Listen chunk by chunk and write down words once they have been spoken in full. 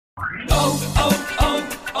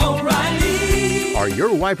O'Reilly. Are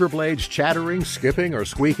your wiper blades chattering, skipping, or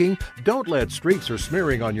squeaking? Don't let streaks or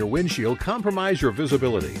smearing on your windshield compromise your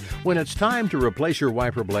visibility. When it's time to replace your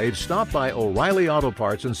wiper blades, stop by O'Reilly Auto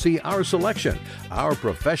Parts and see our selection. Our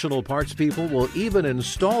professional parts people will even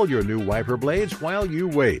install your new wiper blades while you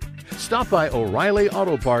wait. Stop by O'Reilly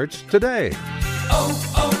Auto Parts today.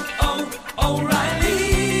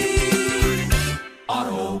 O'Reilly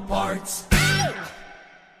Auto Parts.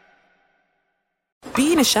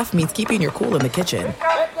 Being a chef means keeping your cool in the kitchen.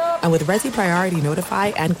 And with Resi Priority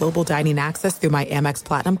Notify and Global Dining Access through my Amex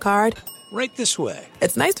Platinum card, right this way.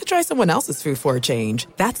 It's nice to try someone else's food for a change.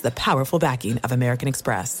 That's the powerful backing of American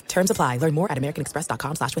Express. Terms apply. Learn more at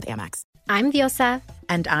americanexpress.com/withAmex. I'm Diosa.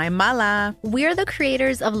 And I'm Mala. We're the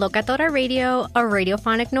creators of Locatora Radio, a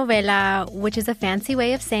radiophonic novela, which is a fancy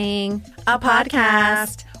way of saying a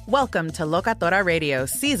podcast. Welcome to Locatora Radio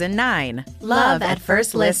Season 9. Love at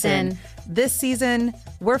First Listen. This season,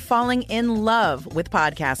 we're falling in love with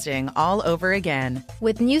podcasting all over again.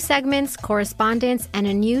 With new segments, correspondence, and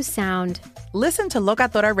a new sound. Listen to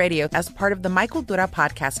Locatora Radio as part of the My Cultura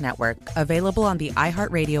Podcast Network. Available on the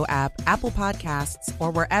iHeartRadio app, Apple Podcasts,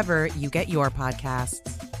 or wherever you get your podcasts.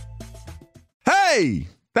 Hey!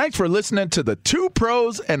 Thanks for listening to the Two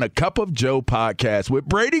Pros and a Cup of Joe podcast with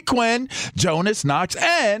Brady Quinn, Jonas Knox,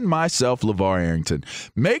 and myself, LeVar Arrington.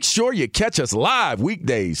 Make sure you catch us live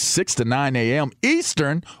weekdays 6 to 9 a.m.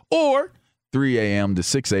 Eastern or 3 a.m. to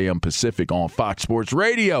 6 a.m. Pacific on Fox Sports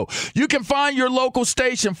Radio. You can find your local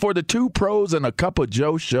station for the Two Pros and a Cup of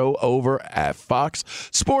Joe show over at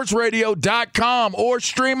foxsportsradio.com or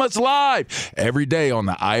stream us live every day on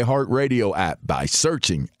the iHeartRadio app by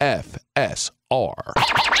searching FSR. Now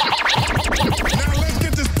let's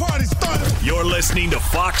get this party started. You're listening to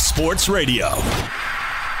Fox Sports Radio.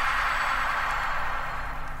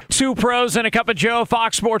 Two Pros and a Cup of Joe,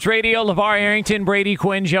 Fox Sports Radio. LeVar Arrington, Brady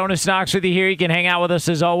Quinn, Jonas Knox with you here. You can hang out with us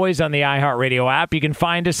as always on the iHeartRadio app. You can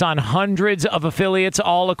find us on hundreds of affiliates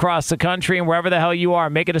all across the country, and wherever the hell you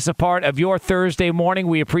are, making us a part of your Thursday morning.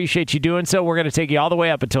 We appreciate you doing so. We're going to take you all the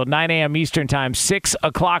way up until 9 a.m. Eastern Time, 6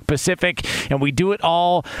 o'clock Pacific, and we do it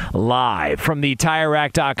all live from the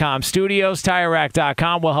TireRack.com studios.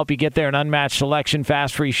 TireRack.com will help you get there. An unmatched selection,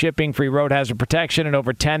 fast free shipping, free road hazard protection, and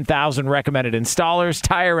over 10,000 recommended installers.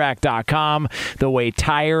 TireRack.com, the way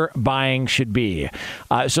tire buying should be.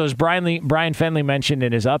 So as Brian Fenley mentioned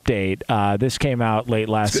in his update, this came out late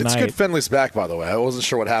last night. It's good Fenley's back, by the way. I wasn't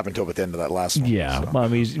sure what happened to him at the end of that last one. Yeah, so. Well, I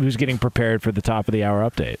mean, he was getting prepared for the top of the hour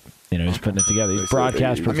update. You know, he's putting it together. He's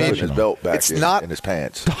broadcast professional. His belt back in his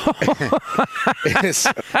pants.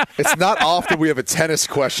 It's not often we have a tennis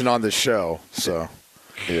question on the show, so...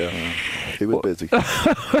 Yeah, he was busy.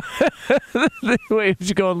 Wait, was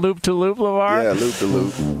you going loop to loop, LeVar? Yeah, loop to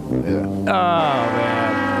loop. Yeah. Oh,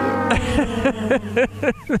 man.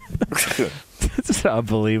 It's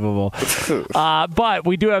unbelievable. But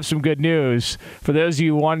we do have some good news. For those of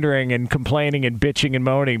you wondering and complaining and bitching and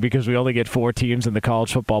moaning because we only get 4 teams in the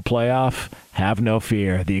college football playoff, have no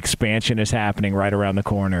fear. The expansion is happening right around the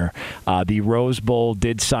corner. The Rose Bowl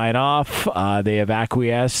did sign off. They have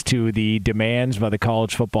acquiesced to the demands by the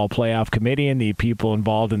College Football Playoff Committee and the people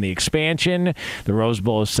involved in the expansion. The Rose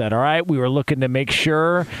Bowl has said, all right, we were looking to make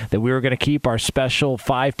sure that we were going to keep our special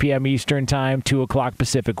 5 p.m. Eastern Time, 2 o'clock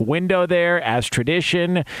Pacific window there as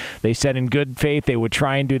tradition. They said in good faith they would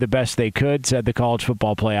try and do the best they could, said the College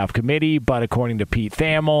Football Playoff Committee. But according to Pete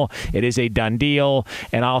Thamel, it is a done deal.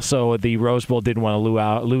 And also the Rose Bowl didn't want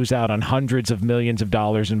to lose out on hundreds of millions of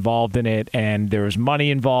dollars involved in it, and there was money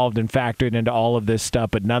involved and factored into all of this stuff.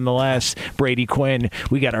 But nonetheless, Brady Quinn,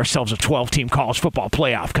 we got ourselves a 12-team college football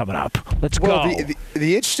playoff coming up. Let's go.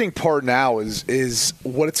 The interesting part now is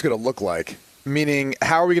what it's going to look like. Meaning,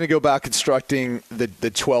 how are we going to go about constructing the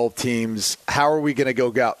 12 teams? How are we going to go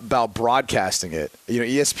about broadcasting it? You know,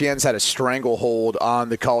 ESPN's had a stranglehold on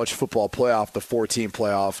the college football playoff, the 4-team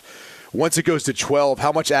playoff. Once it goes to 12,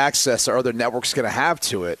 how much access are other networks going to have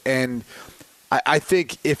to it? And I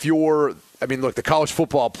think look, the College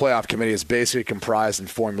Football Playoff Committee is basically comprised and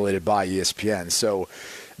formulated by ESPN, so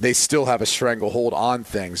they still have a stranglehold on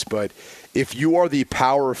things. But if you are the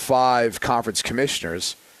Power 5 conference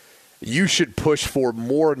commissioners, you should push for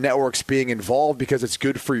more networks being involved because it's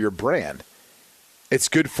good for your brand. It's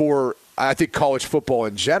good for, I think, college football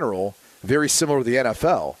in general, very similar to the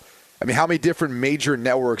NFL. I mean, how many different major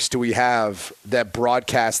networks do we have that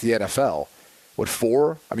broadcast the NFL? What,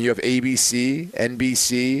 4? I mean, you have ABC,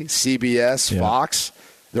 NBC, CBS, Fox.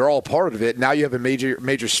 They're all part of it. Now you have a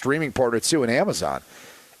major streaming partner, too, in Amazon.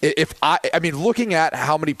 Looking at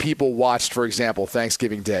how many people watched, for example,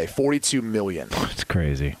 Thanksgiving Day, 42 million. It's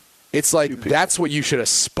crazy. It's like that's what you should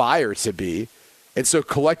aspire to be. And so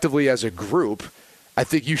collectively as a group, I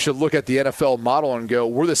think you should look at the NFL model and go,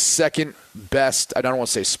 we're the second best. I don't want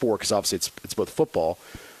to say sport because obviously it's both football,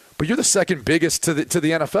 but you're the second biggest to the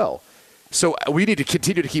NFL. So we need to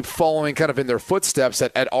continue to keep following kind of in their footsteps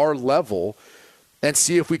at our level and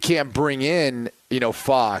see if we can't bring in,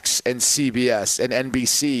 Fox and CBS and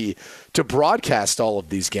NBC to broadcast all of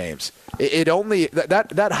these games. It only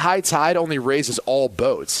that high tide only raises all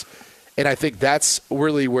boats. And I think that's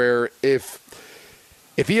really where if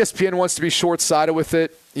ESPN wants to be short-sighted with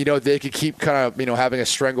it, they could keep kind of, having a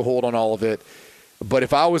stranglehold on all of it. But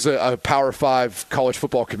if I was a Power 5 college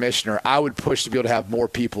football commissioner, I would push to be able to have more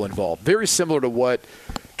people involved. Very similar to what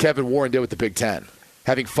Kevin Warren did with the Big Ten.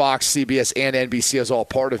 Having Fox, CBS, and NBC as all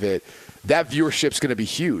part of it, that viewership's going to be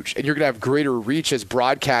huge. And you're going to have greater reach as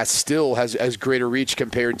broadcast still has greater reach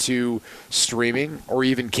compared to streaming or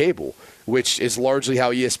even cable, which is largely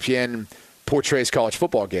how ESPN portrays college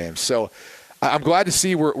football games. So I'm glad to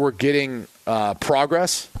see we're getting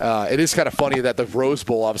progress. It is kind of funny that the Rose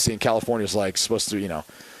Bowl, obviously in California, is supposed to,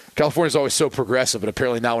 California's always so progressive, but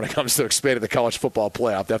apparently now when it comes to expanding the college football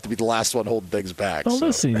playoff, they have to be the last one holding things back. Well,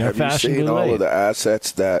 listen, have you seen all of the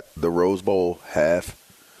assets that the Rose Bowl have?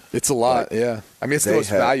 It's a lot, yeah. I mean, it's the most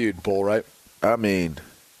valued bowl, right? I mean,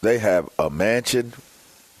 they have a mansion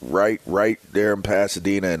right there in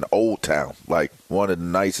Pasadena in Old Town, like one of the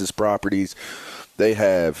nicest properties. They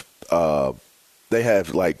have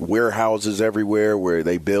warehouses everywhere where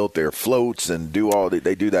they build their floats and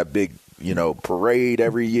they do that big, parade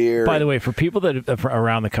every year. By the way, for people that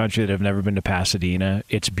around the country that have never been to Pasadena,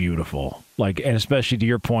 it's beautiful. And especially to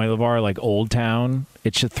your point, LeVar, Old Town,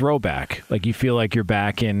 it's a throwback. You feel like you're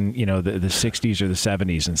back in, the 60s or the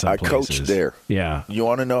 70s in some places. I coached there. Yeah. You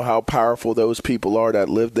want to know how powerful those people are that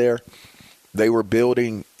live there? They were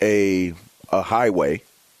building a highway,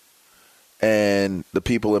 and the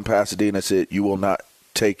people in Pasadena said, you will not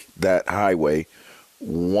take that highway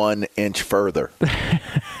 1 inch further.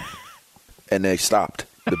 And they stopped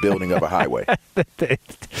the building of a highway.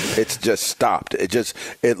 It's just stopped.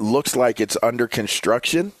 It looks like it's under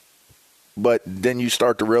construction, but then you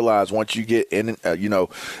start to realize once you get in,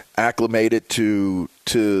 acclimated to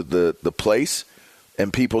the place,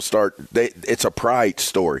 and people it's a pride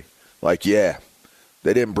story. They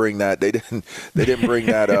didn't bring that. They didn't bring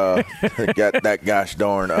that. That gosh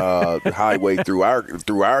darn highway through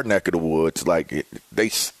our neck of the woods. They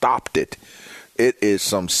stopped it. It is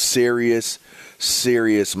some serious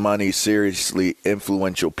money, seriously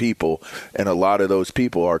influential people, and a lot of those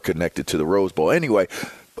people are connected to the Rose Bowl. Anyway,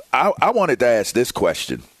 I wanted to ask this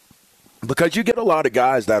question because you get a lot of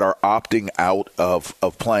guys that are opting out of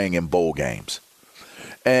playing in bowl games.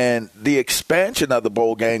 And the expansion of the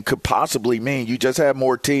bowl game could possibly mean you just have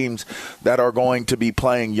more teams that are going to be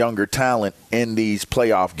playing younger talent in these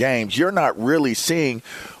playoff games. You're not really seeing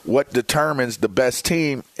what determines the best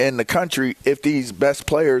team in the country if these best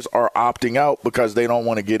players are opting out because they don't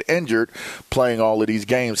want to get injured playing all of these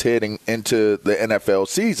games heading into the NFL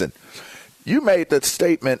season. You made that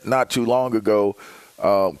statement not too long ago,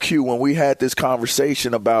 Q, when we had this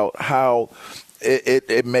conversation about how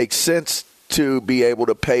it makes sense to be able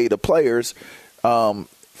to pay the players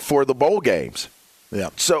for the bowl games. Yeah.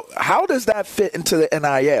 So how does that fit into the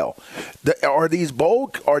NIL? Are these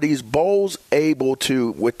bowls able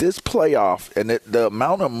to, with this playoff and the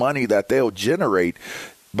amount of money that they'll generate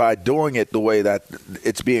by doing it the way that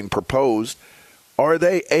it's being proposed, are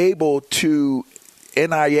they able to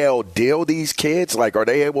NIL deal these kids? Are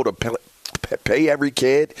they able to pay every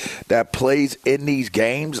kid that plays in these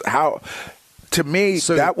games? How? To me,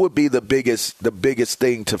 that would be the biggest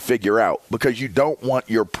thing to figure out because you don't want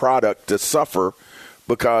your product to suffer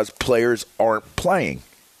because players aren't playing.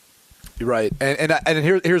 Right. And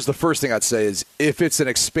here's the first thing I'd say is if it's an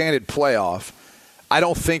expanded playoff, I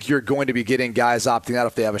don't think you're going to be getting guys opting out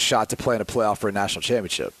if they have a shot to play in a playoff for a national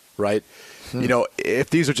championship, right? If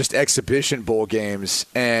these are just exhibition bowl games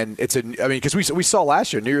and because we saw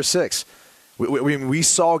last year, New Year's 6, we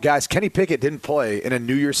saw guys, Kenny Pickett didn't play in a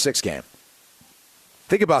New Year's 6 game.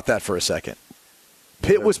 Think about that for a second.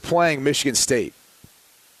 Pitt was playing Michigan State.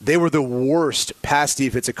 They were the worst pass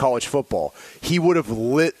defense in college football. He would have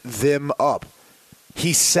lit them up.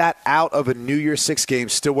 He sat out of a New Year's 6 game,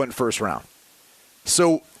 still went first round.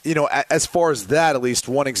 So, as far as that, at least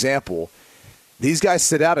one example, these guys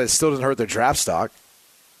sit out and it still doesn't hurt their draft stock.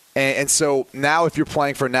 And so now if you're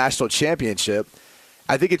playing for a national championship,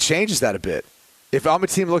 I think it changes that a bit. If I'm a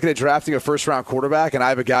team looking at drafting a first-round quarterback and I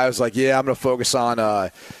have a guy who's like, yeah, I'm going to focus on,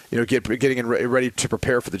 getting ready to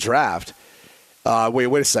prepare for the draft. Wait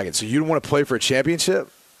a second. So you don't want to play for a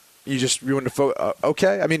championship? You want to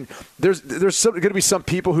okay. I mean, there's going to be some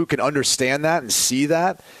people who can understand that and see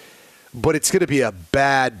that, but it's going to be a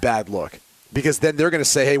bad look because then they're going to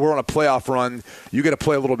say, hey, we're on a playoff run. You got to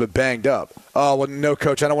play a little bit banged up. Oh, well, no,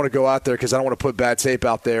 coach, I don't want to go out there because I don't want to put bad tape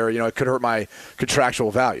out there. It could hurt my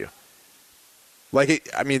contractual value.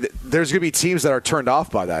 There's going to be teams that are turned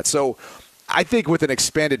off by that. So I think with an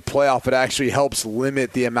expanded playoff, it actually helps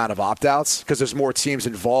limit the amount of opt-outs because there's more teams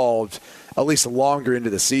involved at least longer into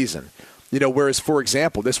the season. Whereas, for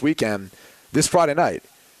example, this Friday night,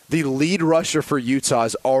 the lead rusher for Utah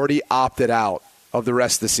has already opted out of the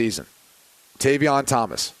rest of the season, Tavion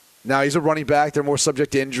Thomas. Now, he's a running back. They're more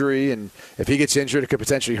subject to injury, and if he gets injured, it could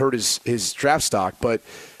potentially hurt his draft stock. But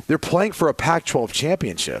they're playing for a Pac-12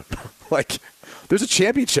 championship. There's a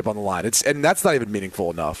championship on the line, and that's not even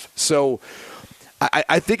meaningful enough. So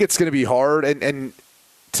I think it's going to be hard. And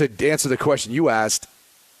to answer the question you asked,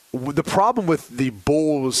 the problem with the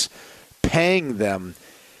Bulls paying them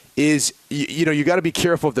is, you got to be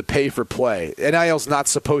careful of the pay for play. NIL's not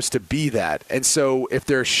supposed to be that. And so if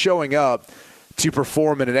they're showing up to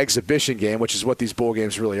perform in an exhibition game, which is what these bowl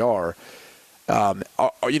games really are,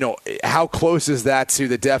 how close is that to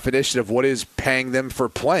the definition of what is paying them for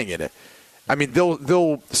playing in it? I mean,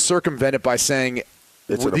 they'll circumvent it by saying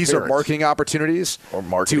these are marketing opportunities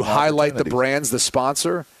to highlight the brands, the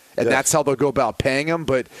sponsor, and that's how they'll go about paying them.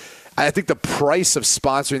 But I think the price of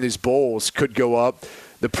sponsoring these bowls could go up.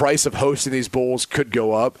 The price of hosting these bowls could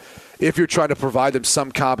go up if you're trying to provide them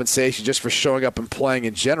some compensation just for showing up and playing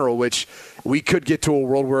in general, which we could get to a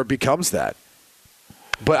world where it becomes that.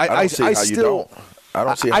 But I don't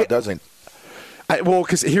see how it doesn't. Well,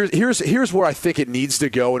 because here's where I think it needs to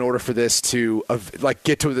go in order for this to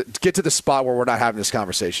get to the spot where we're not having this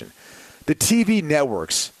conversation. The TV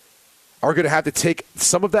networks are going to have to take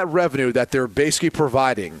some of that revenue that they're basically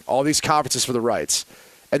providing all these conferences for the rights,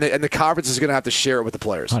 and the conference is going to have to share it with the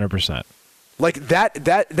players. 100%.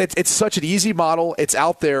 That it's such an easy model. It's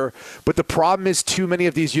out there, but the problem is too many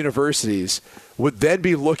of these universities would then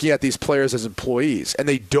be looking at these players as employees, and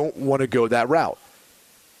they don't want to go that route.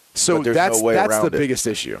 So that's the biggest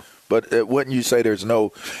issue. But wouldn't you say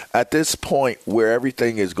at this point where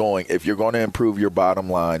everything is going, if you're going to improve your bottom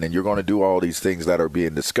line and you're going to do all these things that are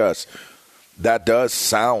being discussed, that does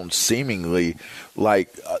sound seemingly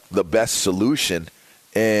like the best solution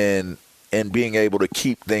in being able to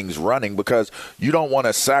keep things running, because you don't want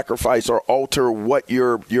to sacrifice or alter what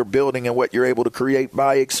you're building and what you're able to create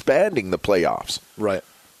by expanding the playoffs. Right.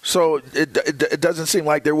 So it doesn't seem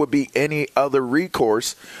like there would be any other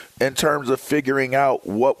recourse in terms of figuring out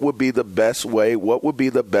what would be the best way, what would be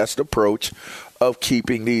the best approach of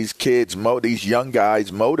keeping these kids, these young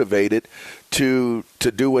guys motivated to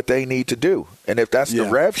do what they need to do. And if that's the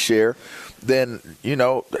rev share, then,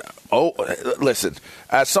 listen,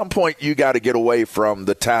 at some point you got to get away from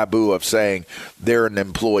the taboo of saying they're an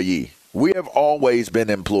employee. We have always been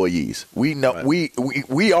employees. We know, right.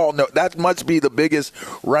 we all know that must be the biggest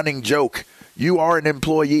running joke. You are an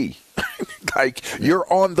employee. You're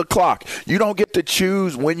on the clock. You don't get to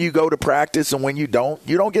choose when you go to practice and when you don't.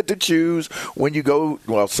 You don't get to choose when you go.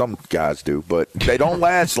 Well, some guys do, but they don't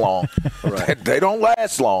last long. Right. They don't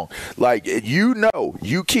last long.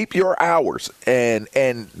 You keep your hours, and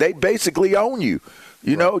they basically own you.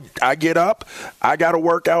 I get up, I got to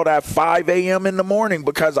work out at 5 a.m. in the morning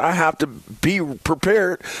because I have to be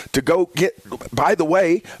prepared to go get, by the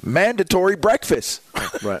way, mandatory breakfast.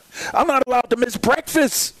 Right. I'm not allowed to miss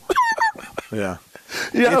breakfast. Yeah.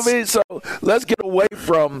 You know what I mean? So let's get away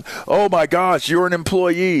from, oh, my gosh, you're an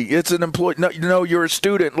employee. It's an employee. No, you're a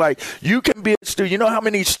student. You can be a student. You know how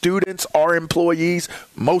many students are employees?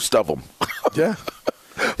 Most of them. Yeah.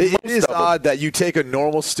 It is odd that you take a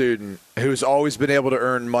normal student who's always been able to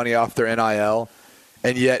earn money off their NIL,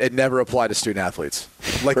 and yet it never applied to student athletes.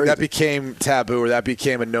 That became taboo, or that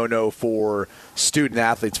became a no-no for student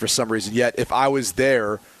athletes for some reason. Yet if I was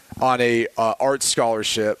there on a art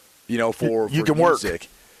scholarship, for you can music, work.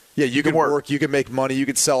 Yeah, you can work. You can make money. You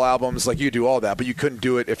can sell albums. You do all that, but you couldn't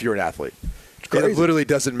do it if you're an athlete. It literally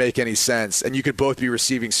doesn't make any sense. And you could both be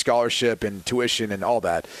receiving scholarship and tuition and all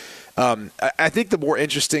that. I think the more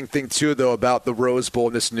interesting thing, too, though, about the Rose Bowl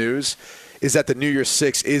in this news is that the New Year's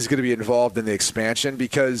Six is going to be involved in the expansion,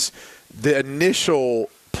 because the initial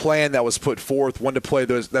plan that was put forth wanted to play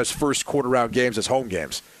those first quarter-round games as home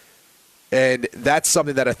games. And that's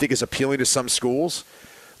something that I think is appealing to some schools,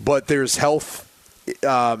 but there's health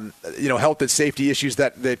health and safety issues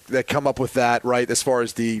that come up with that, right? As far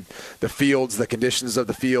as the fields, the conditions of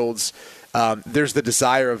the fields. There's the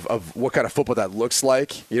desire of what kind of football that looks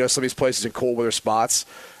like. Some of these places in cold weather spots.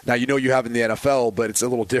 Now, you have in the NFL, but it's a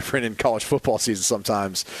little different in college football season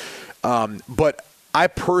sometimes. But I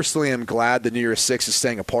personally am glad the New Year's Six is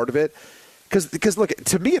staying a part of it. Because look,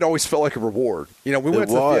 to me, it always felt like a reward. We went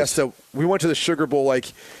to the Fiesta, we went to the Sugar Bowl,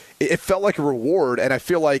 like it felt like a reward. And I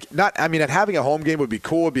feel like having a home game would be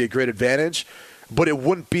cool, would be a great advantage, but it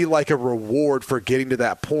wouldn't be like a reward for getting to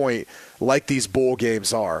that point like these bowl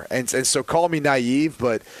games are. And so call me naive,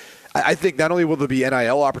 but I think not only will there be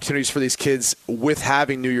NIL opportunities for these kids with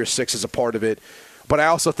having New Year's Six as a part of it, but I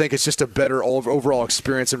also think it's just a better overall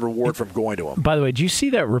experience and reward from going to them. By the way, do you see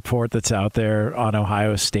that report that's out there on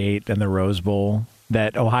Ohio State and the Rose Bowl?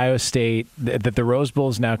 That Ohio State, that the Rose Bowl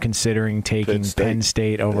is now considering taking Penn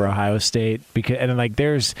State over Ohio State,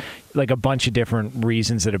 there's a bunch of different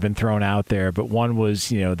reasons that have been thrown out there, but one was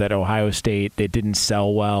that Ohio State, it didn't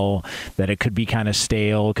sell well, that it could be kind of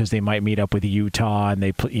stale because they might meet up with Utah and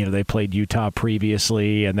they played Utah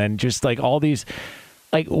previously, and then just like all these,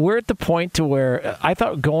 like we're at the point to where I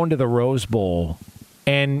thought going to the Rose Bowl.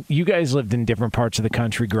 And you guys lived in different parts of the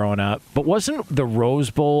country growing up, but wasn't the Rose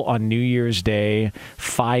Bowl on New Year's Day,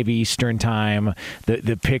 5 Eastern time,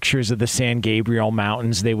 the pictures of the San Gabriel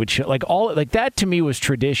Mountains they would show, that to me was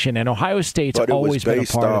tradition, and Ohio State's always been a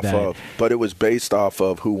part of that. But it was based off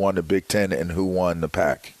of who won the Big Ten and who won the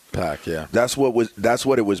Pac. Yeah. That's what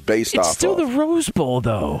it was based off of. It's still the Rose Bowl,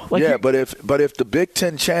 though. But if the Big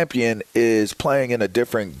Ten champion is playing in a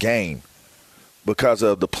different game because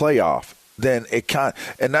of the playoff, then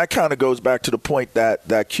that kind of goes back to the point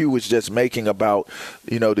that Q was just making about,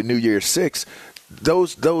 the New Year's Six.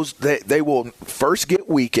 They will first get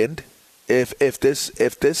weakened if this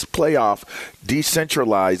playoff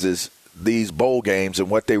decentralizes these bowl games and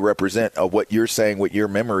what they represent of what you're saying with your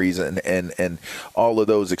memories and all of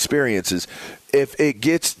those experiences. If it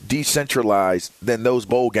gets decentralized, then those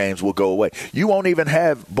bowl games will go away. You won't even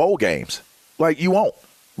have bowl games. You won't.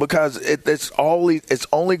 Because it's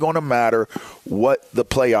only going to matter what the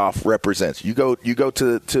playoff represents. You go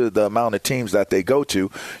to the amount of teams that they go to.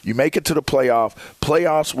 You make it to the playoff.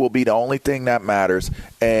 Playoffs will be the only thing that matters,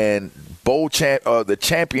 and the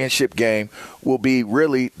championship game will be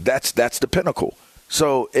really that's the pinnacle.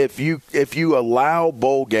 So if you allow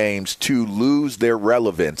bowl games to lose their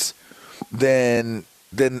relevance, then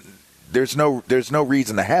there's no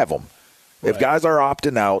reason to have them. If guys are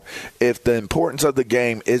opting out, if the importance of the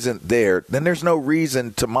game isn't there, then there's no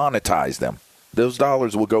reason to monetize them. Those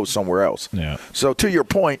dollars will go somewhere else. Yeah. So to your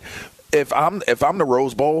point, if I'm the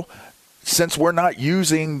Rose Bowl, since we're not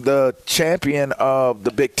using the champion of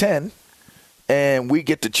the Big Ten, and we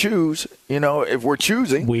get to choose, if we're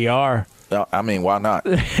choosing, we are. Why not?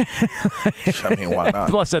 Why not?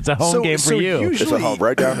 Plus, that's a home game for you. It's a home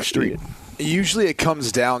right down the street. Usually it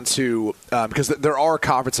comes down to because there are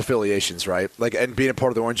conference affiliations, right? And being a part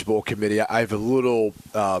of the Orange Bowl committee, I have a little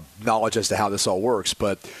knowledge as to how this all works.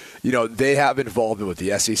 But they have involvement with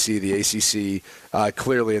the SEC, the ACC,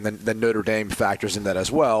 clearly, and then Notre Dame factors in that as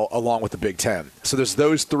well, along with the Big Ten. So there's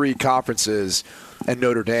those three conferences and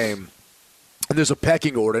Notre Dame, and there's a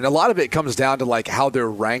pecking order, and a lot of it comes down to how they're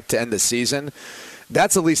ranked to end the season.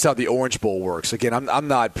 That's at least how the Orange Bowl works. Again, I'm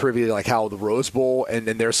not privy to how the Rose Bowl and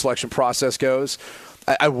their selection process goes.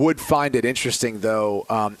 I would find it interesting, though,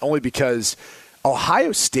 only because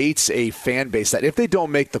Ohio State's a fan base that if they don't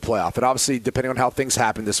make the playoff, and obviously depending on how things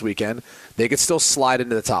happen this weekend, they could still slide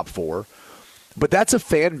into the top four. But that's a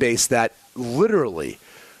fan base that literally –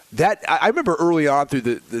 I remember early on through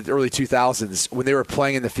the early 2000s when they were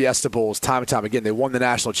playing in the Fiesta Bowls time and time again. They won the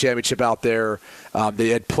national championship out there. They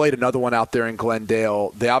had played another one out there in Glendale.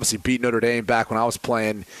 They obviously beat Notre Dame back when I was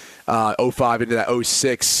playing 05 into that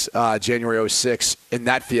 06, January 06 in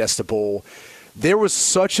that Fiesta Bowl. There was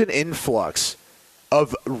such an influx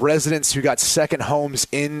of residents who got second homes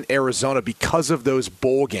in Arizona because of those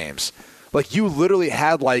bowl games. You literally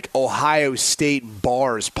had Ohio State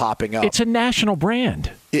bars popping up. It's a national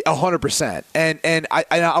brand. 100%. And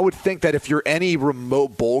I would think that if you're any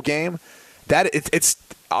remote bowl game, that it's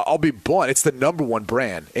I'll be blunt, it's the number one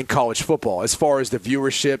brand in college football as far as the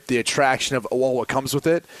viewership, the attraction of what comes with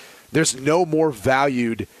it. There's no more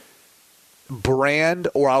valued brand,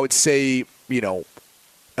 or I would say, I don't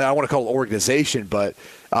want to call it organization, but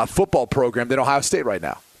football program than Ohio State right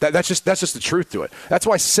now. That's just the truth to it. That's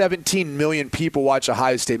why 17 million people watch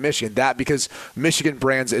Ohio State, Michigan. Because Michigan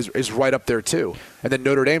brands is right up there too, and then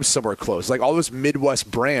Notre Dame's somewhere close. All those Midwest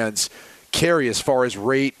brands carry as far as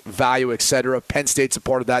rate, value, etc. Penn State's a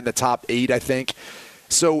part of that in the top 8, I think.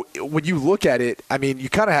 So when you look at it, I mean, you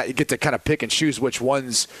kind of get to kind of pick and choose which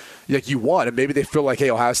ones like you want. And maybe they feel like,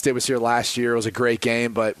 hey, Ohio State was here last year. It was a great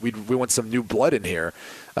game, but we want some new blood in here.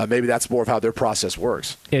 Maybe that's more of how their process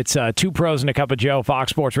works. It's Two Pros and a Cup of Joe,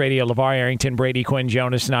 Fox Sports Radio. LeVar Arrington, Brady Quinn,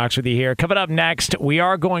 Jonas Knox with you here. Coming up next, we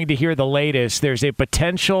are going to hear the latest. There's a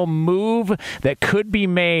potential move that could be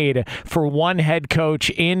made for one head coach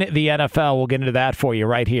in the NFL. We'll get into that for you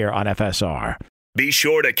right here on FSR. Be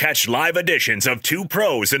sure to catch live editions of Two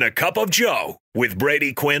Pros and a Cup of Joe with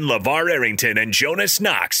Brady Quinn, LeVar Arrington, and Jonas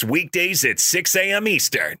Knox weekdays at 6 a.m.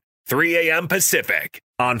 Eastern, 3 a.m. Pacific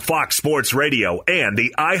on Fox Sports Radio and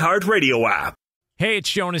the iHeartRadio app. Hey,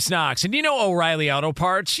 it's Jonas Knox, and you know O'Reilly Auto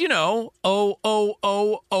Parts, you know,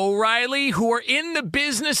 O'Reilly, who are in the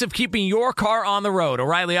business of keeping your car on the road.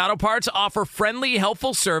 O'Reilly Auto Parts offer friendly,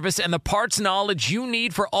 helpful service and the parts knowledge you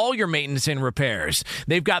need for all your maintenance and repairs.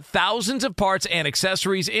 They've got thousands of parts and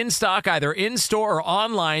accessories in stock, either in-store or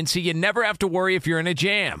online, so you never have to worry if you're in a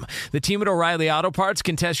jam. The team at O'Reilly Auto Parts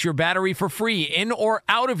can test your battery for free in or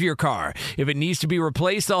out of your car. If it needs to be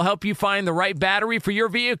replaced, they'll help you find the right battery for your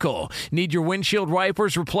vehicle. Need your windshield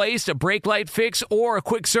wipers replaced, a brake light fix, or a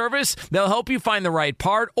quick service? They'll help you find the right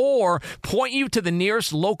part or point you to the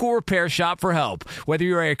nearest local repair shop for help. Whether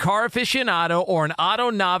you're a car aficionado or an auto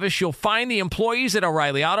novice, you'll find the employees at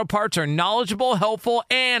O'Reilly Auto Parts are knowledgeable, helpful,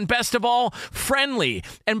 and best of all, friendly.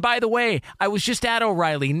 And by the way, I was just at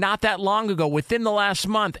O'Reilly not that long ago, within the last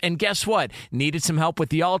month, and guess what? Needed some help with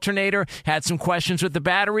the alternator, had some questions with the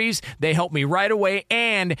batteries. They helped me right away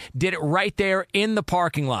and did it right there in the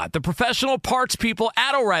parking lot. The professional parts people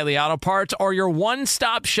at O'Reilly Auto Parts are your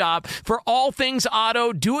one-stop shop for all things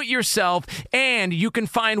auto, do-it-yourself, and you can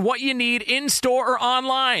find what you need in-store or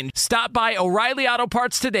online. Stop by O'Reilly Auto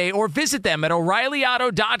Parts today or visit them at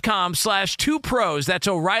O'ReillyAuto.com/2pros. That's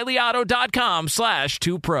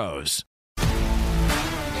O'ReillyAuto.com/2pros.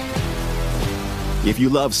 If you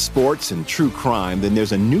love sports and true crime, then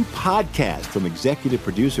there's a new podcast from executive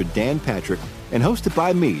producer Dan Patrick and hosted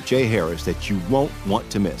by me, Jay Harris, that you won't want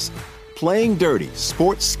to miss. Playing Dirty: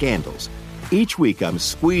 Sports Scandals. Each week, I'm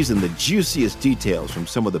squeezing the juiciest details from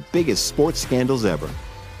some of the biggest sports scandals ever.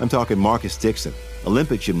 I'm talking Marcus Dixon,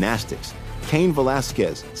 Olympic gymnastics, Cain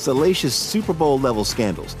Velasquez, salacious Super Bowl-level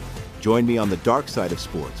scandals. Join me on the dark side of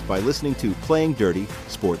sports by listening to Playing Dirty: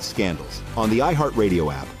 Sports Scandals on the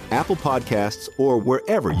iHeartRadio app, Apple Podcasts, or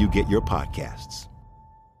wherever you get your podcasts.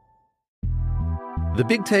 The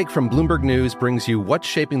Big Take from Bloomberg News brings you what's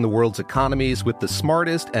shaping the world's economies with the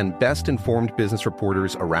smartest and best-informed business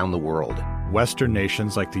reporters around the world. Western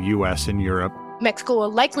nations like the U.S. and Europe. Mexico will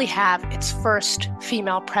likely have its first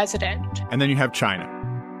female president. And then you have China.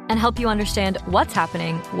 And help you understand what's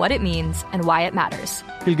happening, what it means, and why it matters.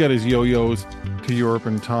 He'll get his yo-yos to Europe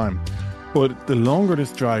in time. But the longer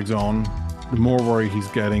this drags on, the more worried he's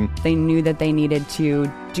getting. They knew that they needed to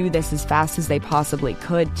do this as fast as they possibly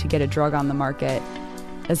could to get a drug on the market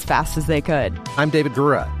as fast as they could. I'm David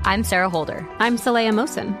Gura. I'm Sarah Holder. I'm Saleha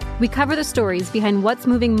Mohsen. We cover the stories behind what's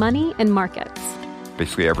moving money and markets.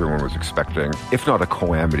 Basically, everyone was expecting, if not a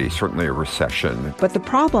calamity, certainly a recession. But the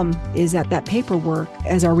problem is that paperwork,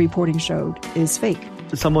 as our reporting showed, is fake.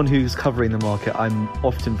 As someone who's covering the market, I'm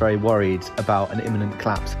often very worried about an imminent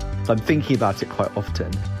collapse. So I'm thinking about it quite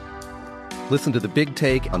often. Listen to The Big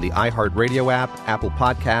Take on the iHeartRadio app, Apple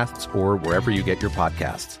Podcasts, or wherever you get your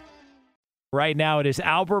podcasts. Right now, it is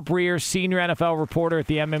Albert Breer, senior NFL reporter at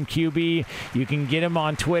the MMQB. You can get him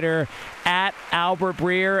on Twitter at Albert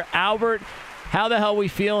Breer. Albert, how the hell are we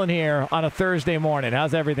feeling here on a Thursday morning?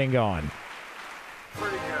 How's everything going?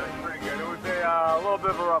 Pretty good, pretty good. It was a little bit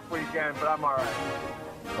of a rough weekend, but I'm all right.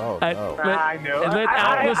 Oh, no. I know.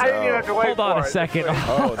 I didn't even have to wait hold on for a second.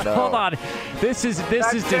 Oh, no. Hold on. This is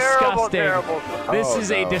disgusting. Terrible. This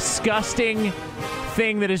is a disgusting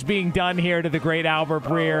thing that is being done here to the great Albert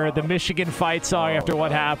Breer, the Michigan fight song after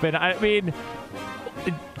what happened. I mean,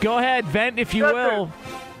 go ahead, vent if you will.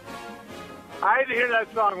 I had to hear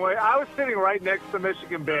that song. I was sitting right next to the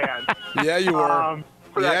Michigan band. Yeah, you were.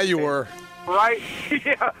 You were. Right?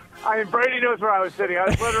 Yeah. I mean, Brady knows where I was sitting. I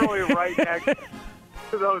was literally right next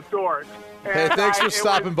to those doors. And hey, thanks for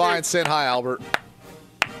stopping by and saying hi, Albert.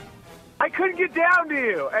 I couldn't get down to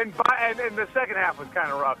you. And the second half was kind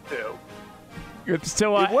of rough, too.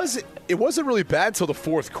 So it wasn't really bad until the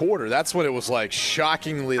fourth quarter. That's when it was like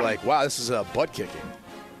shockingly like, wow, this is a butt kicking.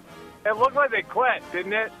 It looked like they quit,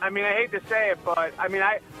 didn't it? I mean, I hate to say it, but I mean,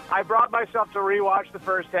 I brought myself to rewatch the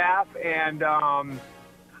first half, and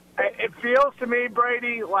it feels to me,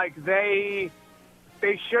 Brady, like they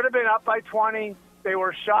should have been up by 20. They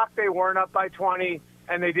were shocked they weren't up by 20,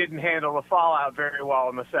 and they didn't handle the fallout very well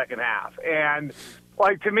in the second half. And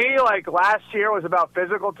Like, to me, like, last year was about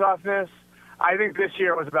physical toughness. I think this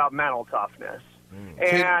year was about mental toughness.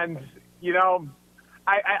 And, you know,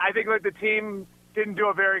 I think like the team didn't do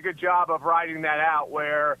a very good job of riding that out,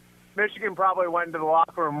 where Michigan probably went into the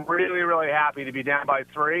locker room really, really happy to be down by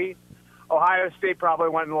 3. Ohio State probably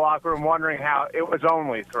went in the locker room wondering how it was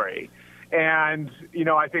only 3. And, you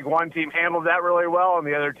know, I think one team handled that really well and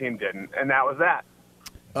the other team didn't, and that was that.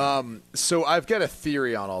 So I've got a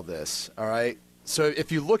theory on all this, all right? So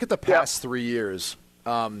if you look at the past 3 years,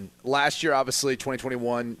 last year, obviously,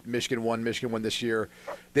 2021, Michigan won this year.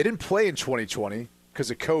 They didn't play in 2020 because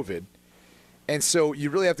of COVID. And so you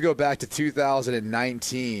really have to go back to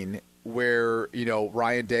 2019 where, you know,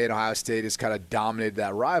 Ryan Day and Ohio State has kind of dominated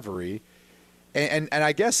that rivalry. And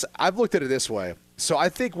I guess I've looked at it this way. So I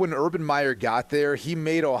think when Urban Meyer got there, he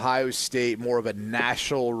made Ohio State more of a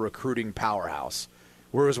national recruiting powerhouse.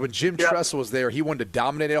 Whereas when Jim Tressel was there, he wanted to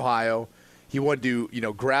dominate Ohio. He wanted to, you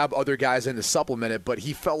know, grab other guys in to supplement it, but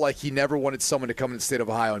he felt like he never wanted someone to come in the state of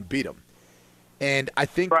Ohio and beat him. And I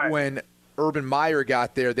think when Urban Meyer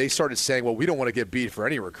got there, they started saying, well, we don't want to get beat for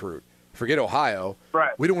any recruit. Forget Ohio.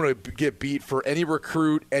 Right. We don't want to get beat for any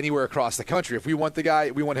recruit anywhere across the country. If we want the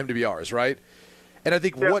guy, we want him to be ours, right? And I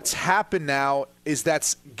think what's happened now is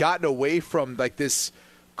that's gotten away from like this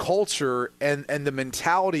culture and the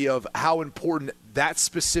mentality of how important that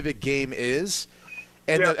specific game is.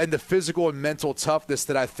 And the physical and mental toughness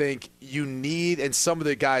that I think you need and some of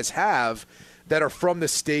the guys have that are from the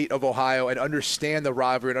state of Ohio and understand the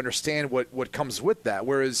rivalry and understand what comes with that.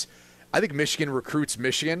 Whereas I think Michigan recruits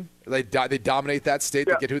Michigan. They dominate that state.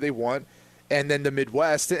 They get who they want. And then the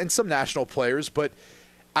Midwest and some national players. But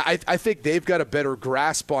I think they've got a better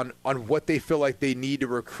grasp on what they feel like they need to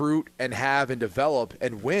recruit and have and develop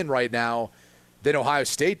and win right now than Ohio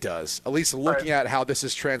State does, at least looking at how this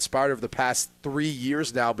has transpired over the past 3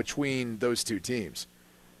 years now between those two teams.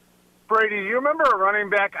 Brady, do you remember a running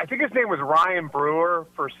back? I think his name was Ryan Brewer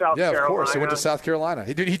for South Carolina. Yeah, of course. He went to South Carolina.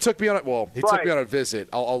 He took me on it. Well, he took me on a visit.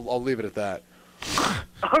 I'll leave it at that.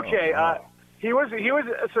 Okay. He was.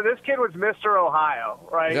 So this kid was Mr. Ohio,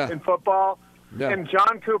 right, in football. Yeah. And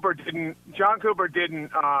John Cooper didn't offer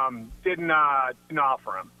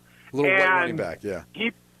him. Little white running back, yeah.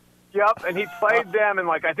 And he played them in,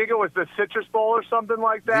 like, I think it was the Citrus Bowl or something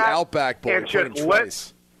like that. The Outback Bowl. And just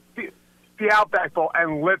lit the Outback Bowl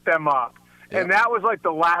and lit them up. Yep. And that was, like,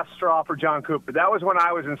 the last straw for John Cooper. That was when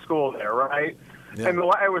I was in school there, right? Yep. And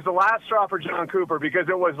it was the last straw for John Cooper because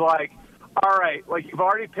it was like, all right, like, you've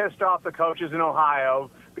already pissed off the coaches in Ohio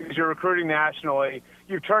because you're recruiting nationally.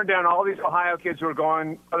 You've turned down all these Ohio kids who are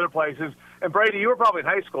going other places. And, Brady, you were probably in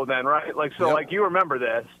high school then, right? Like, so, like, you remember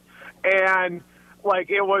this. And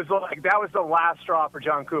like, it was like that was the last straw for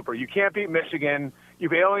John Cooper. You can't beat Michigan.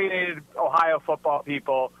 You've alienated Ohio football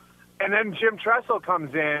people. And then Jim Tressel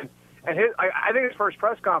comes in, and I think his first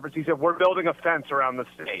press conference, he said, we're building a fence around the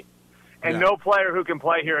state. And no player who can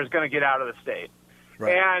play here is going to get out of the state.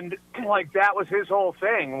 Right. And, like, that was his whole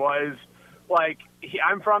thing was, like,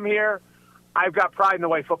 I'm from here. I've got pride in the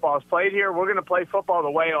way football is played here. We're going to play football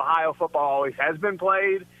the way Ohio football always has been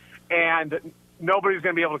played, and nobody's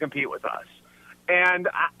going to be able to compete with us. And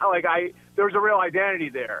there was a real identity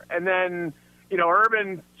there. And then, you know,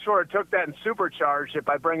 Urban sort of took that and supercharged it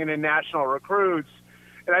by bringing in national recruits.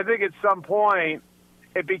 And I think at some point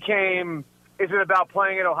it became, is it about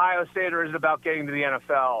playing at Ohio State or is it about getting to the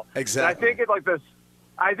NFL? Exactly. And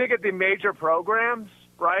I think at the major programs,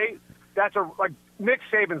 right, Nick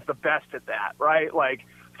Saban's the best at that, right? Like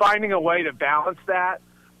finding a way to balance that.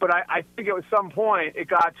 But I think at some point it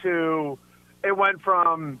went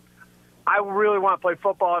from, I really want to play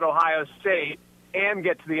football at Ohio State and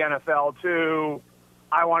get to the NFL to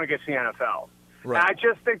I want to get to the NFL. Right. And I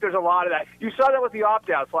just think there's a lot of that. You saw that with the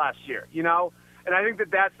opt-outs last year, you know? And I think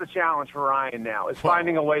that's the challenge for Ryan now is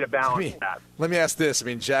finding a way to balance that. Let me ask this. I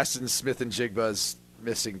mean, Jackson Smith and Jigba's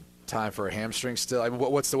missing time for a hamstring still. I mean,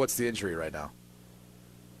 what's the injury right now?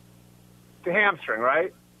 The hamstring,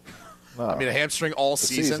 right? I mean, a hamstring all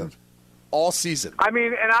season? All season. I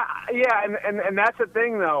mean, and that's the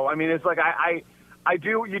thing, though. I mean, it's like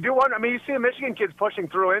you do wonder. I mean, you see the Michigan kids pushing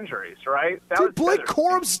through injuries, right? Dude, Blake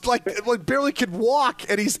Corum's like barely could walk,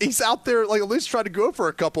 and he's out there like at least trying to go for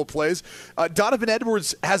a couple plays. Donovan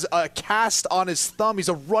Edwards has a cast on his thumb. He's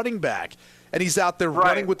a running back, and he's out there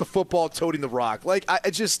running with the football, toting the rock. Like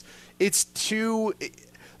it's too.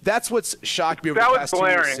 That's what's shocked me over the past 2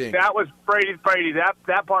 years. Seeing. That was Brady.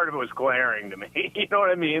 That part of it was glaring to me. You know what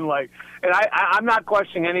I mean? Like, and I'm not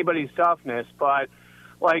questioning anybody's toughness, but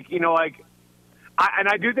like, you know, like, and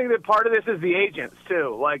I do think that part of this is the agents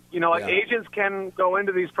too. Like, you know, like agents can go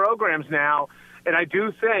into these programs now, and I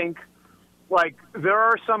do think, like there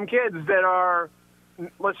are some kids that are,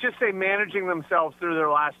 let's just say, managing themselves through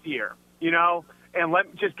their last year, and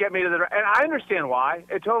just get me to the. And I understand why.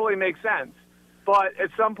 It totally makes sense. But at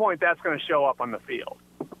some point, that's going to show up on the field.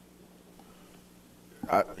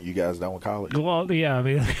 You guys done with college? Well, yeah, I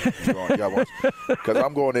mean, because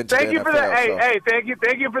I'm going into thank the you NFL, for the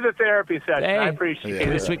thank you for the therapy session. Hey, I appreciate it.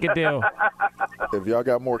 This we could do. If y'all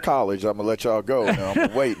got more college, I'm gonna let y'all go. Now, I'm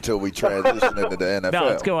gonna wait until we transition into the NFL. No,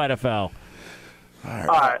 let's go NFL. All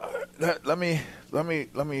right. Let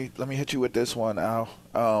me hit you with this one, Al.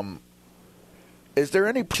 Is there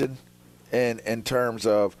any in terms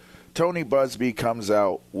of Tony Busby comes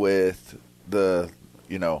out with the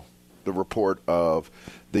report of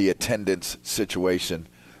the attendance situation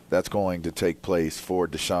that's going to take place for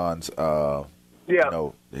Deshaun's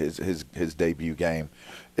his debut game.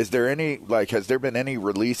 Is there any has there been any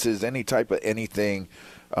releases, any type of anything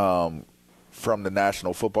from the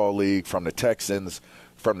National Football League, from the Texans,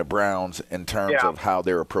 from the Browns in terms of how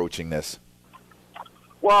they're approaching this?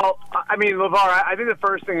 Well, I mean, LeVar, I think the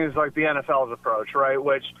first thing is like the NFL's approach, right?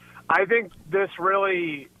 Which I think this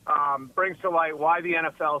really brings to light why the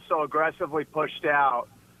NFL so aggressively pushed out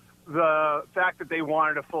the fact that they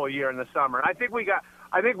wanted a full year in the summer. And I think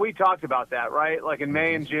we talked about that, right? Like in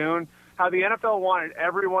May and June, how the NFL wanted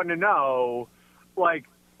everyone to know, like,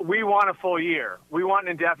 we want a full year. We want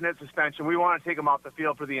an indefinite suspension. We want to take them off the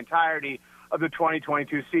field for the entirety of the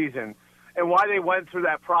 2022 season. And why they went through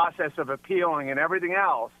that process of appealing and everything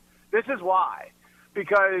else, this is why.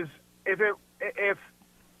 Because if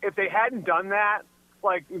they hadn't done that,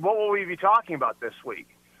 like, what will we be talking about this week?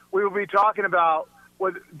 We will be talking about,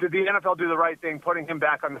 did the NFL do the right thing putting him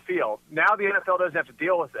back on the field? Now the NFL doesn't have to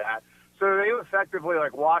deal with that. So they effectively,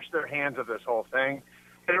 wash their hands of this whole thing.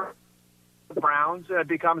 And the Browns, it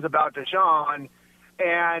becomes about Deshaun.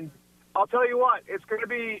 And I'll tell you what, it's going to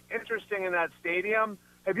be interesting in that stadium.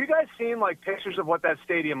 Have you guys seen, pictures of what that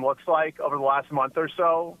stadium looks like over the last month or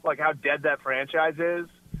so? Like, how dead that franchise is?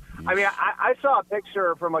 I mean, I saw a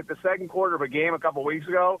picture from, the second quarter of a game a couple weeks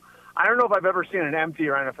ago. I don't know if I've ever seen an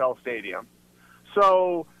emptier NFL stadium.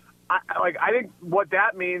 So, I think what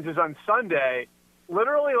that means is on Sunday,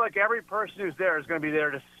 literally, every person who's there is going to be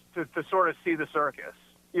there to sort of see the circus,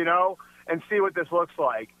 and see what this looks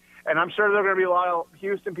like. And I'm sure there are going to be a lot of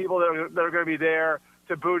Houston people that are going to be there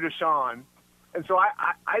to boo Deshaun. And so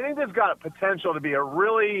I think this got a potential to be a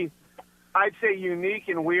really, I'd say, unique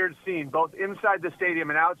and weird scene, both inside the stadium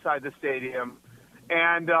and outside the stadium.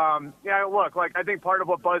 And, look, I think part of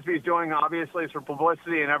what Busby's doing, obviously, is for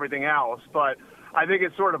publicity and everything else. But I think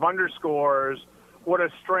it sort of underscores what a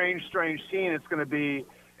strange, strange scene it's going to be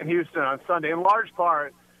in Houston on Sunday, in large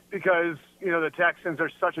part because, the Texans are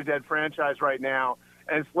such a dead franchise right now,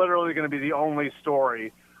 and it's literally going to be the only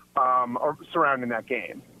story surrounding that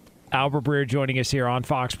game. Albert Breer joining us here on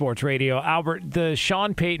Fox Sports Radio. Albert, the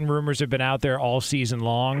Sean Payton rumors have been out there all season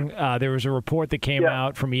long. There was a report that came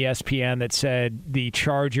out from ESPN that said the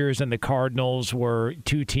Chargers and the Cardinals were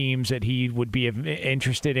two teams that he would be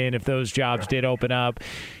interested in if those jobs did open up.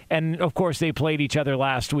 And, of course, they played each other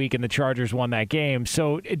last week, and the Chargers won that game.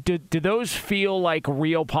 So do those feel like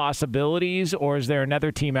real possibilities, or is there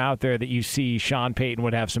another team out there that you see Sean Payton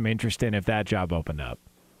would have some interest in if that job opened up?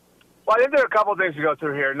 Well, I think there are a couple of things to go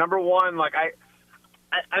through here. Number one,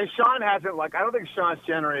 Sean hasn't, I don't think Sean's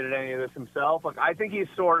generated any of this himself. I think he's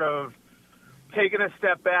sort of taken a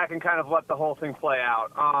step back and kind of let the whole thing play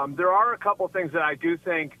out. There are a couple of things that I do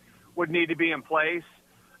think would need to be in place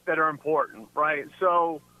that are important, right?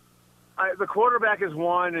 So the quarterback is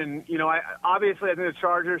one, and, obviously I think the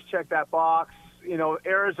Chargers check that box.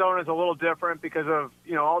 Arizona's a little different because of,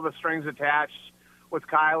 all the strings attached with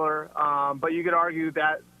Kyler. But you could argue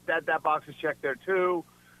that box is checked there too.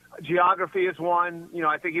 Geography is one.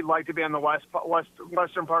 I think he'd like to be on the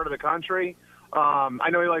western part of the country. I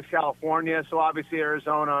know he likes California, so obviously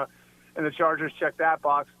Arizona and the Chargers check that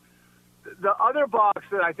box. The other box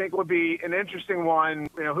that I think would be an interesting one,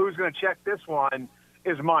 who's going to check this one,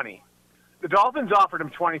 is money. The Dolphins offered him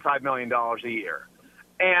 $25 million a year.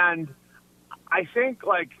 And I think,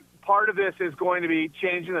 part of this is going to be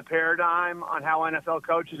changing the paradigm on how NFL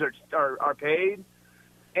coaches are paid.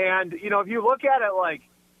 And, if you look at it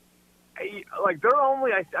there are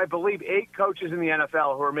only, I believe, 8 coaches in the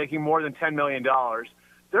NFL who are making more than $10 million.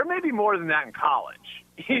 There may be more than that in college,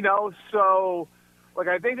 So,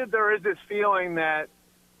 I think that there is this feeling that,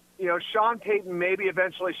 Sean Payton, maybe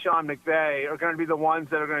eventually Sean McVay, are going to be the ones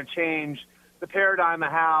that are going to change the paradigm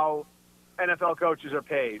of how NFL coaches are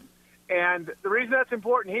paid. And the reason that's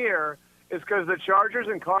important here is because the Chargers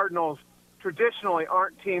and Cardinals traditionally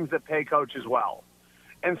aren't teams that pay coaches well.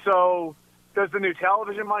 And so Does the new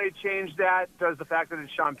television money change that? Does the fact that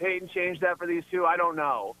it's Sean Payton change that for these two? I don't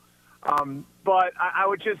know. But I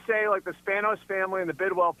would just say, like, the Spanos family and the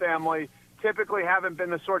Bidwell family typically haven't been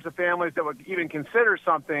the sorts of families that would even consider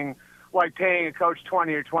something like paying a coach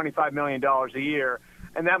 $20 or $25 million a year,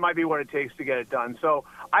 and that might be what it takes to get it done. So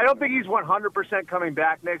I don't think he's 100% coming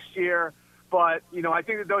back next year, but, you know, I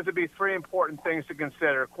think that those would be three important things to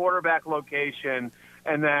consider: quarterback, location,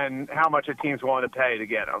 and then how much a team's willing to pay to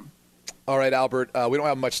get him. All right, Albert, we don't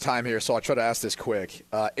have much time here, so I'll try to ask this quick.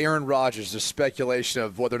 Aaron Rodgers, there's speculation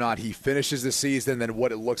of whether or not he finishes the season, then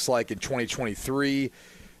what it looks like in 2023.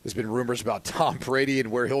 There's been rumors about Tom Brady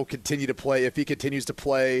and where he'll continue to play, if he continues to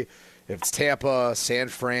play. If it's Tampa, San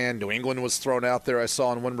Fran, New England was thrown out there, I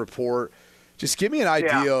saw in one report. Just give me an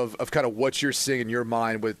idea of kind of what you're seeing in your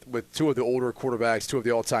mind with two of the older quarterbacks, two of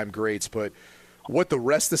the all-time greats, but what the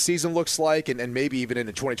rest of the season looks like, and maybe even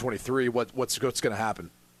into 2023, what's going to happen.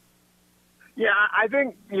 Yeah, I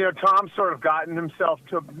think, you know, Tom's sort of gotten himself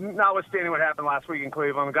to, notwithstanding what happened last week in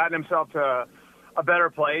Cleveland, gotten himself to a better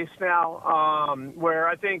place now, where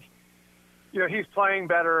I think, you know, he's playing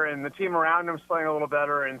better and the team around him is playing a little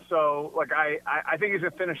better. And so, like, I think he's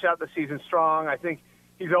going to finish out the season strong. I think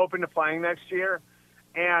he's open to playing next year.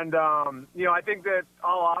 And, you know, I think that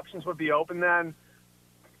all options would be open then.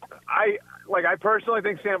 I personally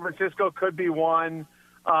think San Francisco could be one.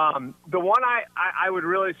 The one I would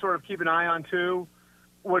really sort of keep an eye on, too,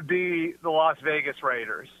 would be the Las Vegas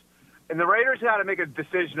Raiders. And the Raiders had to make a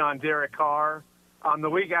decision on Derek Carr the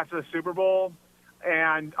week after the Super Bowl,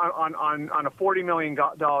 and on a $40 million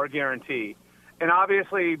guarantee. And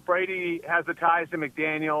obviously, Brady has the ties to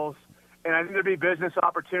McDaniels, and I think there'd be business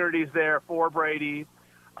opportunities there for Brady.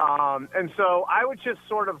 And so I would just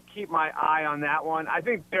sort of keep my eye on that one. I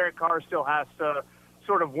think Derek Carr still has to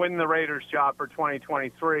sort of win the Raiders job for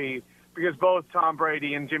 2023 because both Tom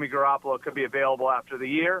Brady and Jimmy Garoppolo could be available after the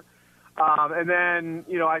year. And then,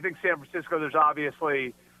 you know, I think San Francisco, there's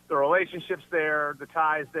obviously the relationships there, the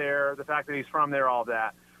ties there, the fact that he's from there, all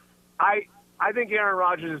that. I think Aaron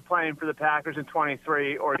Rodgers is playing for the Packers in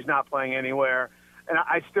 23 or he's not playing anywhere. And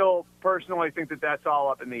I still personally think that that's all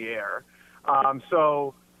up in the air.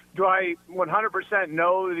 So do I 100%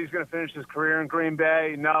 know that he's going to finish his career in Green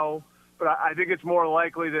Bay? No. But I think it's more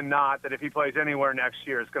likely than not that if he plays anywhere next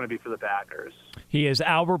year, it's going to be for the Packers. He is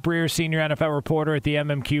Albert Breer, senior NFL reporter at the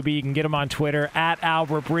MMQB. You can get him on Twitter, at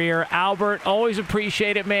Albert Breer. Albert, always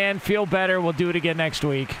appreciate it, man. Feel better. We'll do it again next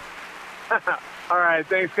week. All right.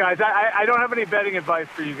 Thanks, guys. I don't have any betting advice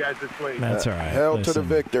for you guys this week. That's all right. Hell to the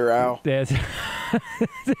victor, Al.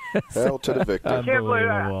 Hell to the victor. I can't believe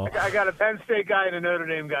I got a Penn State guy and a Notre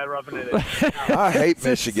Dame guy rubbing it in. I hate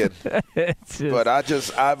Michigan. But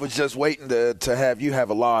I was just waiting to have you have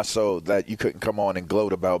a loss so that you couldn't come on and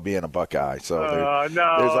gloat about being a Buckeye. So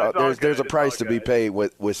there's a price to be paid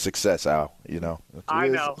with success, Al. You know. I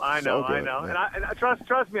know. And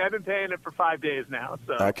trust me, I've been paying it for 5 days now.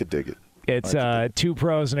 So I could dig it. It's Two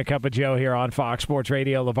Pros and a Cup of Joe here on Fox Sports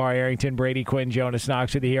Radio. LeVar Arrington, Brady Quinn, Jonas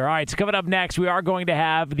Knox with you here. All right, so coming up next, we are going to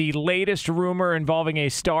have the latest rumor involving a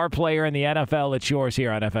star player in the NFL. It's yours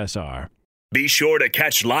here on FSR. Be sure to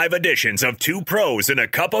catch live editions of Two Pros and a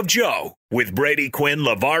Cup of Joe with Brady Quinn,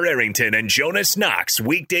 LeVar Arrington, and Jonas Knox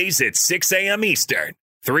weekdays at 6 a.m. Eastern,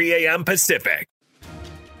 3 a.m. Pacific.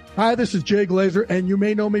 Hi, this is Jay Glazer, and you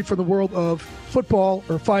may know me from the world of football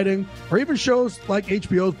or fighting or even shows like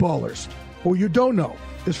HBO's Ballers. What you don't know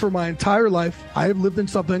is for my entire life, I have lived in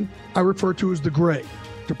something I refer to as the gray.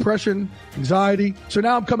 Depression, anxiety. So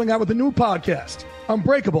now I'm coming out with a new podcast,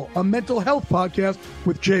 Unbreakable, a mental health podcast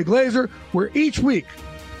with Jay Glazer, where each week,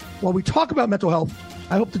 while we talk about mental health,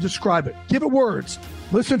 I hope to describe it. Give it words.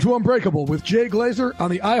 Listen to Unbreakable with Jay Glazer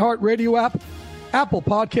on the iHeartRadio app, Apple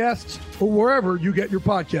Podcasts, or wherever you get your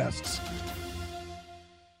podcasts.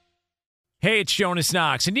 Hey, it's Jonas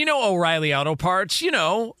Knox, and you know O'Reilly Auto Parts, you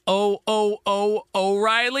know,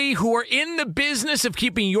 O'Reilly, who are in the business of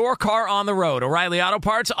keeping your car on the road. O'Reilly Auto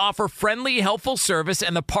Parts offer friendly, helpful service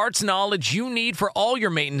and the parts knowledge you need for all your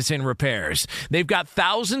maintenance and repairs. They've got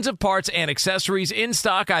thousands of parts and accessories in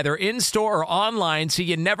stock, either in-store or online, so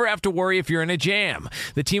you never have to worry if you're in a jam.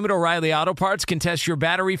 The team at O'Reilly Auto Parts can test your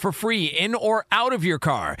battery for free, in or out of your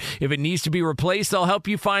car. If it needs to be replaced, they'll help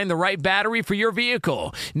you find the right battery for your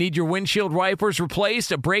vehicle. Need your windshield windshield wipers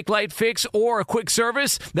replaced, a brake light fix, or a quick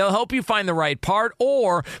service, they'll help you find the right part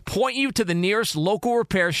or point you to the nearest local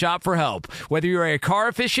repair shop for help. Whether you're a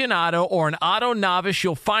car aficionado or an auto novice,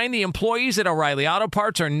 you'll find the employees at O'Reilly Auto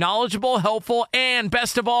Parts are knowledgeable, helpful, and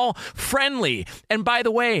best of all, friendly. And by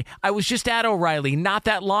the way, I was just at O'Reilly not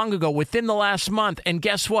that long ago, within the last month, and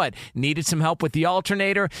guess what? Needed some help with the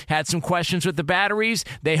alternator, had some questions with the batteries.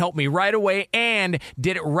 They helped me right away and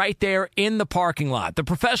did it right there in the parking lot. The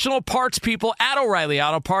professional parts people at O'Reilly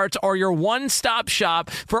Auto Parts are your one-stop shop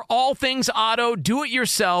for all things auto,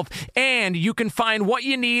 do-it-yourself, and you can find what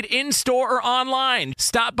you need in-store or online.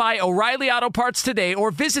 Stop by O'Reilly Auto Parts today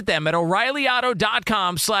or visit them at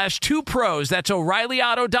O'ReillyAuto.com/2pros. That's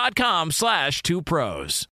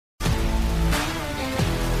O'ReillyAuto.com/2pros.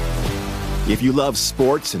 If you love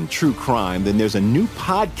sports and true crime, then there's a new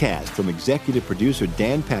podcast from executive producer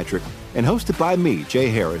Dan Patrick and hosted by me, Jay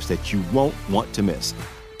Harris, that you won't want to miss.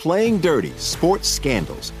 Playing Dirty: Sports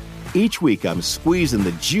Scandals. Each week, I'm squeezing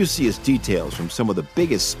the juiciest details from some of the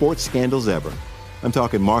biggest sports scandals ever. I'm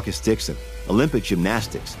talking Marcus Dixon, Olympic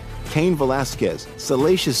gymnastics, Cain Velasquez,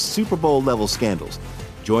 salacious Super Bowl-level scandals.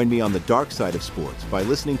 Join me on the dark side of sports by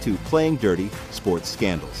listening to Playing Dirty: Sports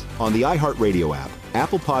Scandals on the iHeartRadio app,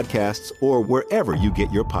 Apple Podcasts, or wherever you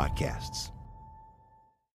get your podcasts.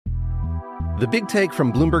 The Big Take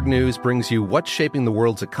from Bloomberg News brings you what's shaping the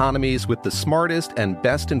world's economies with the smartest and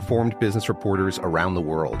best-informed business reporters around the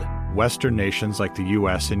world. Western nations like the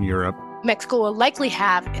U.S. and Europe. Mexico will likely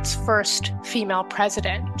have its first female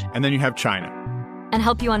president. And then you have China. And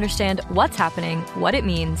help you understand what's happening, what it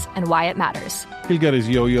means, and why it matters. He'll get his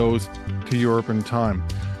yo-yos to Europe in time.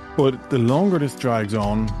 But the longer this drags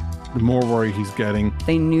on, the more worry he's getting.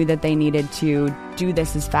 They knew that they needed to do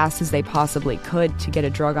this as fast as they possibly could to get a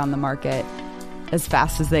drug on the market as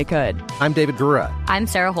fast as they could. I'm David Gura. I'm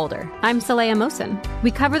Sarah Holder. I'm Saleha Mohsen.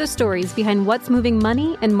 We cover the stories behind what's moving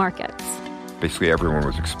money and markets. Basically, everyone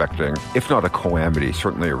was expecting, if not a calamity,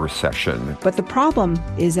 certainly a recession. But the problem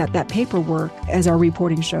is that paperwork, as our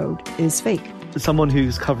reporting showed, is fake. As someone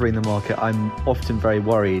who's covering the market, I'm often very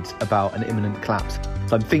worried about an imminent collapse.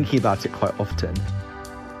 So I'm thinking about it quite often.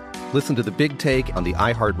 Listen to The Big Take on the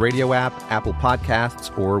iHeartRadio app, Apple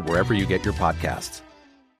Podcasts, or wherever you get your podcasts.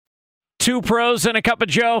 Two pros and a cup of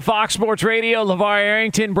Joe, Fox Sports Radio. LeVar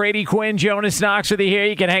Arrington, Brady Quinn, Jonas Knox with you here.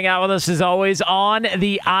 You can hang out with us as always on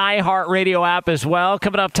the iHeartRadio app as well.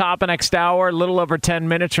 Coming up top of next hour, a little over 10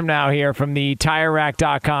 minutes from now here from the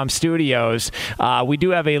TireRack.com studios. We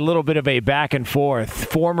do have a little bit of a back and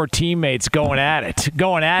forth. Former teammates going at it in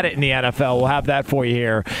the NFL. We'll have that for you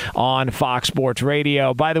here on Fox Sports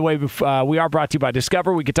Radio. By the way, we are brought to you by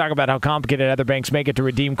Discover. We could talk about how complicated other banks make it to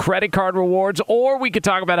redeem credit card rewards, or we could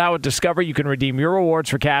talk about how at Discover you can redeem your rewards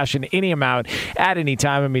for cash in any amount at any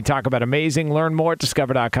time. And we talk about amazing. Learn more at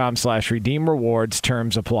discover.com/redeem rewards.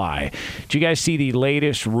 Terms apply. Did you guys see the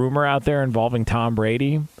latest rumor out there involving Tom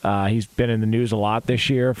Brady? He's been in the news a lot this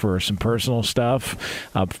year for some personal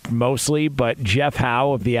stuff, mostly. But Jeff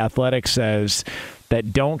Howe of The Athletic says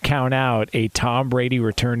that don't count out a Tom Brady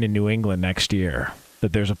return to New England next year.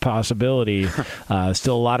 That there's a possibility.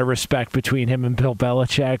 Still a lot of respect between him and Bill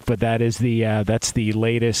Belichick, but that's the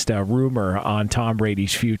latest rumor on Tom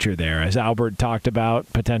Brady's future there. As Albert talked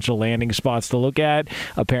about potential landing spots to look at,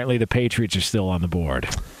 apparently the Patriots are still on the board.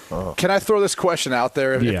 Can I throw this question out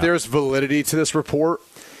there? If there's validity to this report,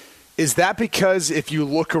 is that because if you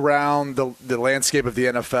look around the landscape of the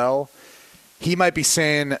NFL, he might be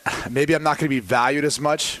saying, maybe I'm not going to be valued as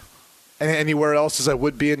much anywhere else as I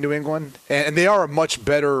would be in New England? And they are a much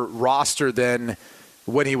better roster than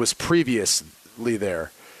when he was previously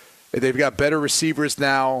there. They've got better receivers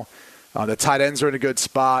now. The tight ends are in a good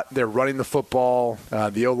spot. They're running the football.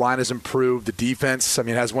 The O-line has improved. The defense,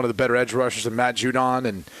 has one of the better edge rushers in Matt Judon.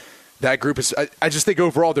 And that group is – I just think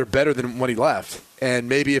overall they're better than when he left. And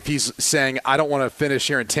maybe if he's saying, I don't want to finish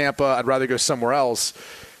here in Tampa, I'd rather go somewhere else –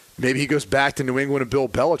 maybe he goes back to New England and Bill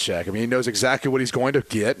Belichick. He knows exactly what he's going to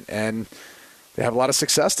get, and they have a lot of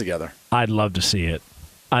success together. I'd love to see it.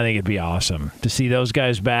 I think it'd be awesome to see those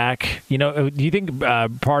guys back. Do you think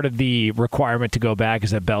part of the requirement to go back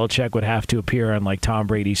is that Belichick would have to appear on like Tom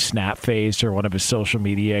Brady's Snap Face or one of his social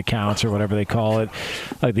media accounts or whatever they call it?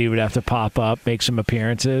 Like he would have to pop up, make some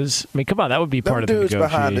appearances. Come on, that would be part of the negotiation.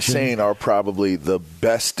 Dudes behind the scene are probably the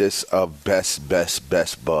bestest of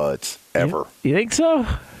best buds ever. You think so?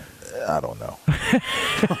 I don't know.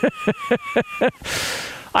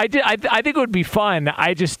 I think it would be fun.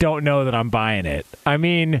 I just don't know that I'm buying it.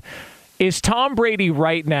 Is Tom Brady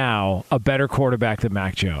right now a better quarterback than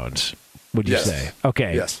Mac Jones, would you say?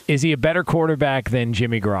 Okay. Yes. Is he a better quarterback than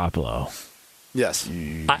Jimmy Garoppolo? Yes.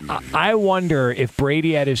 I wonder if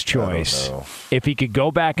Brady had his choice, if he could go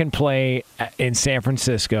back and play in San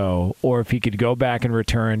Francisco or if he could go back and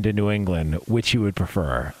return to New England, which he would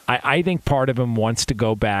prefer. I think part of him wants to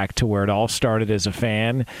go back to where it all started as a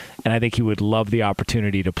fan, and I think he would love the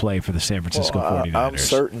opportunity to play for the San Francisco 49ers. I'm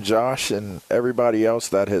certain Josh and everybody else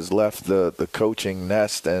that has left the coaching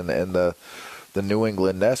nest and the New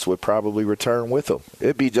England nest would probably return with him.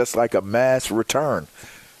 It'd be just like a mass return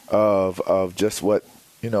of just what,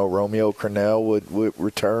 Romeo Crennel would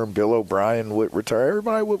return, Bill O'Brien would return,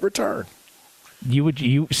 everybody would return.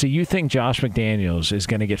 So you think Josh McDaniels is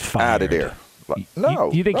going to get fired? Out of there.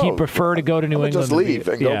 No. You think he'd prefer to go to New England? Just leave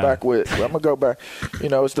and go back with. I'm going to go back.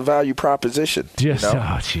 It's the value proposition.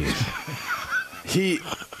 Oh, jeez.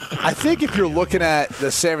 I think if you're looking at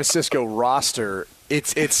the San Francisco roster,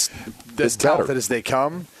 it's as talented as they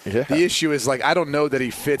come. Yeah. The issue is, I don't know that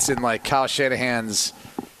he fits in, Kyle Shanahan's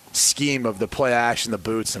scheme of the play action, the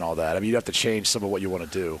boots, and all that. I mean, you'd have to change some of what you want to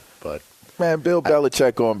do. But man, Bill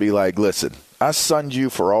Belichick going to be like, listen, I sunned you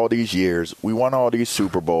for all these years. We won all these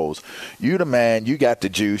Super Bowls. You the man. You got the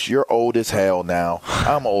juice. You're old as hell now.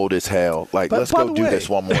 I'm old as hell. Let's go do this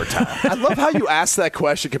one more time. I love how you asked that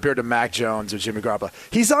question compared to Mac Jones or Jimmy Garoppolo.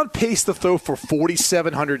 He's on pace to throw for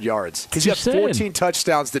 4,700 yards. He's got 14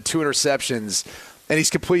 touchdowns to 2 interceptions, and he's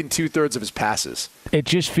completing 2/3 of his passes. It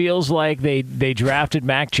just feels like they drafted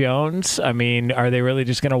Mac Jones. I mean, are they really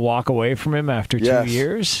just going to walk away from him after 2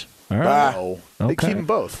 years? All right. No. They keep them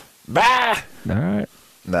both. Bah! All right.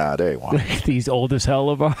 Nah, they won't. These old as hell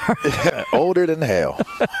of older than hell.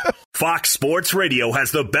 Fox Sports Radio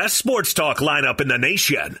has the best sports talk lineup in the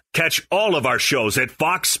nation. Catch all of our shows at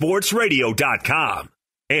foxsportsradio.com.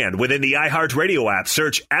 And within the iHeartRadio app,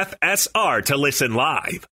 search FSR to listen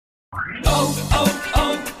live.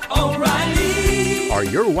 O'Reilly. Are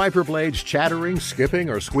your wiper blades chattering, skipping,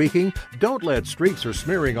 or squeaking? Don't let streaks or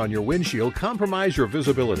smearing on your windshield compromise your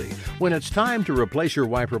visibility. When it's time to replace your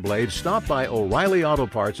wiper blades, stop by O'Reilly Auto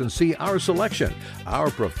Parts and see our selection. Our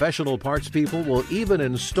professional parts people will even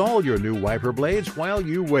install your new wiper blades while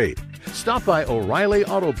you wait. Stop by O'Reilly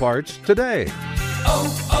Auto Parts today.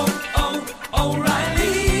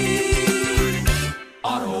 O'Reilly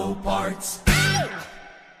Auto Parts.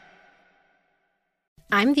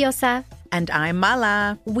 I'm Diosa. And I'm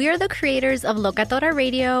Mala. We're the creators of Locatora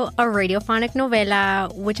Radio, a radiophonic novela,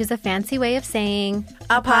 which is a fancy way of saying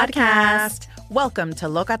a podcast. Welcome to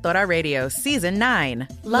Locatora Radio Season 9.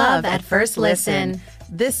 Love at First Listen.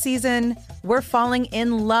 This season, we're falling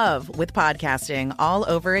in love with podcasting all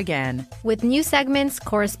over again. With new segments,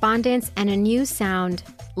 correspondence, and a new sound.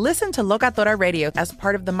 Listen to Locatora Radio as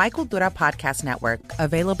part of the Michael Dura Podcast Network.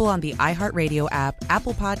 Available on the iHeartRadio app,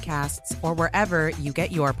 Apple Podcasts, or wherever you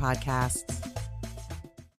get your podcasts.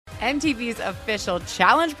 MTV's official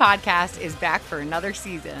Challenge podcast is back for another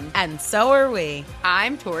season. And so are we.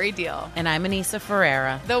 I'm Tori Deal. And I'm Anissa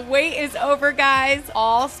Ferreira. The wait is over, guys.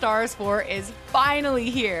 All Stars 4 is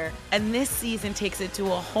finally here. And this season takes it to a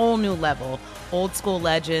whole new level. Old school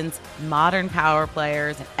legends, modern power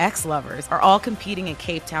players, and ex-lovers are all competing in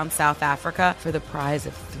Cape Town, South Africa for the prize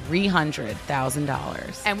of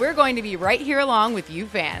 $300,000. And we're going to be right here along with you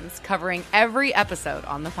fans, covering every episode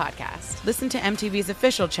on the podcast. Listen to MTV's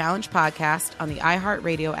official Challenge podcast on the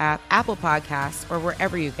iHeartRadio app, Apple Podcasts, or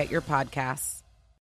wherever you get your podcasts.